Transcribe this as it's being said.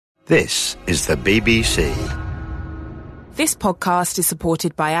This is the BBC. This podcast is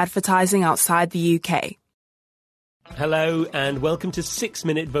supported by advertising outside the UK. Hello and welcome to 6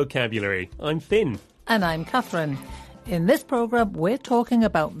 Minute Vocabulary. I'm Finn. And I'm Catherine. In this programme, we're talking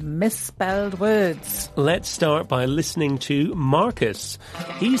about misspelled words. Let's start by listening to Marcus.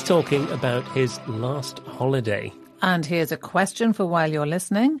 He's talking about his last holiday. And here's a question for while you're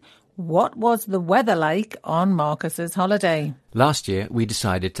listening. What was the weather like on Marcus's holiday? Last year, we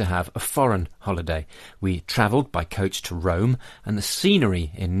decided to have a foreign holiday. We travelled by coach to Rome, and the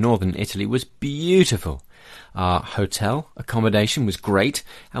scenery in northern Italy was beautiful. Our hotel accommodation was great,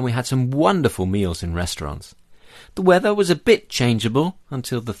 and we had some wonderful meals in restaurants. The weather was a bit changeable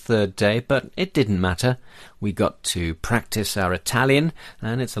until the third day, but it didn't matter. We got to practice our Italian,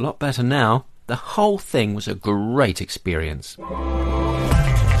 and it's a lot better now. The whole thing was a great experience.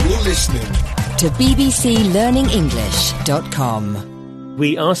 You're listening to bbclearningenglish.com.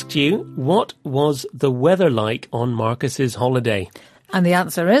 We asked you, what was the weather like on Marcus's holiday? And the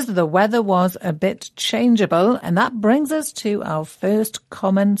answer is the weather was a bit changeable, and that brings us to our first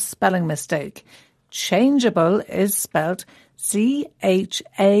common spelling mistake. Changeable is spelt C-H-A-N-G-E-A-B-L-E.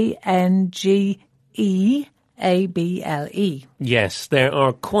 Yes, there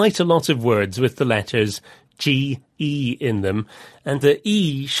are quite a lot of words with the letters G-E in them, and the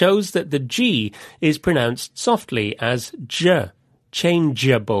E shows that the G is pronounced softly as J,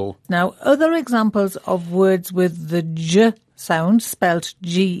 changeable. Now, other examples of words with the J sound spelt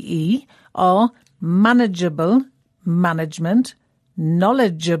G-E are manageable, management,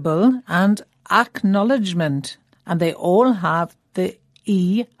 knowledgeable and acknowledgement, and they all have the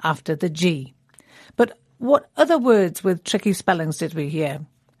E after the G. But what other words with tricky spellings did we hear?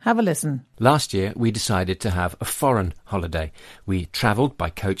 Have a listen. Last year, we decided to have a foreign holiday. We travelled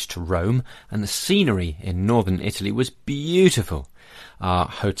by coach to Rome, and the scenery in northern Italy was beautiful. Our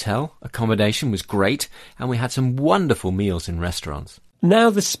hotel accommodation was great, and we had some wonderful meals in restaurants.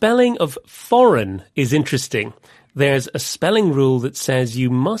 Now, the spelling of foreign is interesting. There's a spelling rule that says you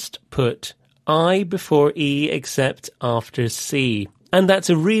must put I before E except after C. And that's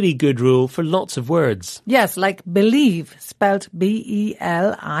a really good rule for lots of words. Yes, like believe, spelt B-E-L-I-E-V-E,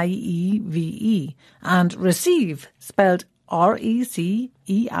 and receive, spelt R-E-C-E-I-V-E.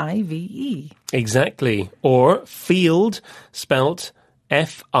 Exactly. Or field, spelt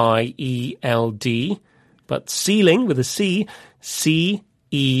F-I-E-L-D, but ceiling with a C, C-E-I-L-I-G.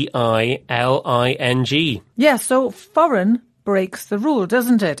 Yes, so foreign breaks the rule,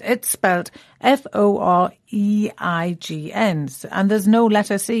 doesn't it? It's spelt F-O-R-E-I-G-N, and there's no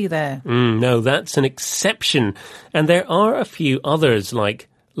letter C there. No, that's an exception. And there are a few others like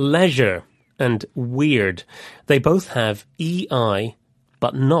leisure and weird. They both have E-I,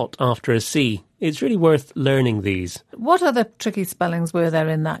 but not after a C. It's really worth learning these. What other tricky spellings were there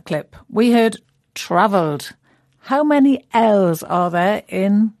in that clip? We heard travelled. How many L's are there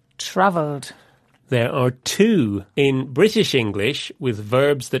in travelled? There are 2 in British English with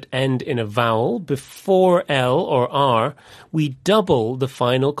verbs that end in a vowel before L or R. We double the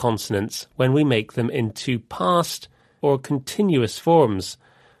final consonants when we make them into past or continuous forms.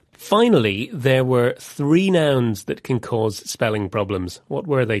 Finally, there were 3 nouns that can cause spelling problems. What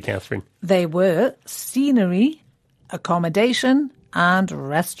were they, Catherine? They were scenery, accommodation and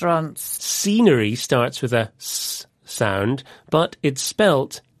restaurants. Scenery starts with a S sound, but it's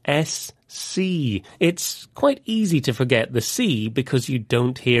spelt S-C. It's quite easy to forget the C because you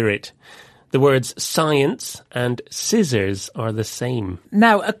don't hear it. The words science and scissors are the same.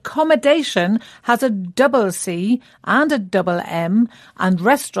 Now, accommodation has a double C and a double M, and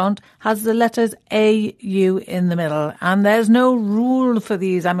restaurant has the letters A-U in the middle. And there's no rule for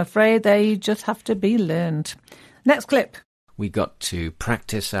these, I'm afraid. They just have to be learned. Next clip. We got to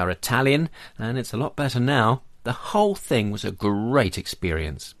practice our Italian, and it's a lot better now. The whole thing was a great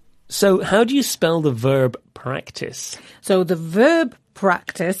experience. So how do you spell the verb practice? So the verb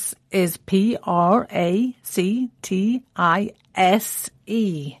practice is P-R-A-C-T-I-S-E.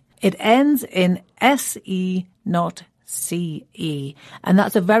 It ends in S-E, not C-E. And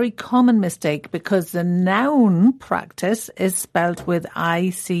that's a very common mistake because the noun practice is spelt with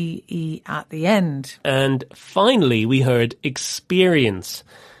I-C-E at the end. And finally, we heard experience.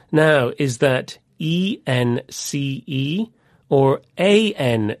 Now, is that E-N-C-E or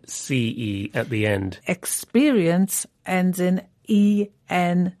A-N-C-E at the end? Experience ends in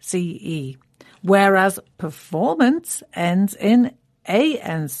E-N-C-E, whereas performance ends in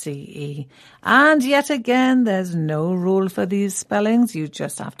A-N-C-E. And yet again, there's no rule for these spellings. You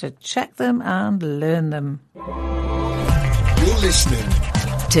just have to check them and learn them. You're listening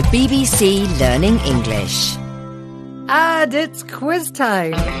to BBC Learning English. And it's quiz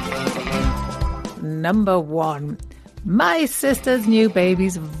time. number 1. My sister's new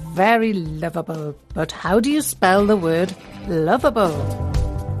baby's very lovable. But how do you spell the word lovable?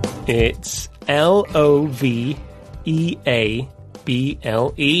 It's Loveable.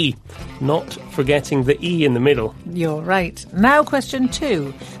 Not forgetting the E in the middle. You're right. Now question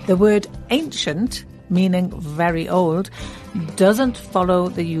 2. The word ancient, meaning very old, doesn't follow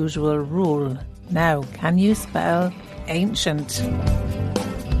the usual rule. Now, can you spell ancient?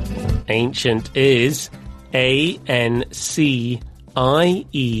 Ancient is ANCIENT.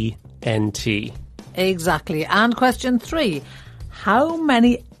 Exactly. And question 3. How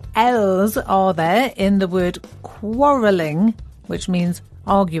many L's are there in the word quarrelling, which means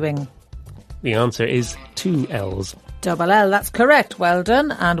arguing? The answer is 2 L's. Double L, that's correct. Well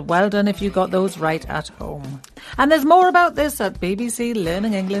done, and well done if you got those right at home. And there's more about this at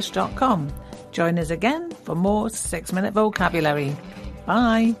bbclearningenglish.com. Join us again for more 6-minute vocabulary.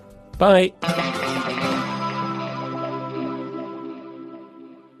 Bye. Bye.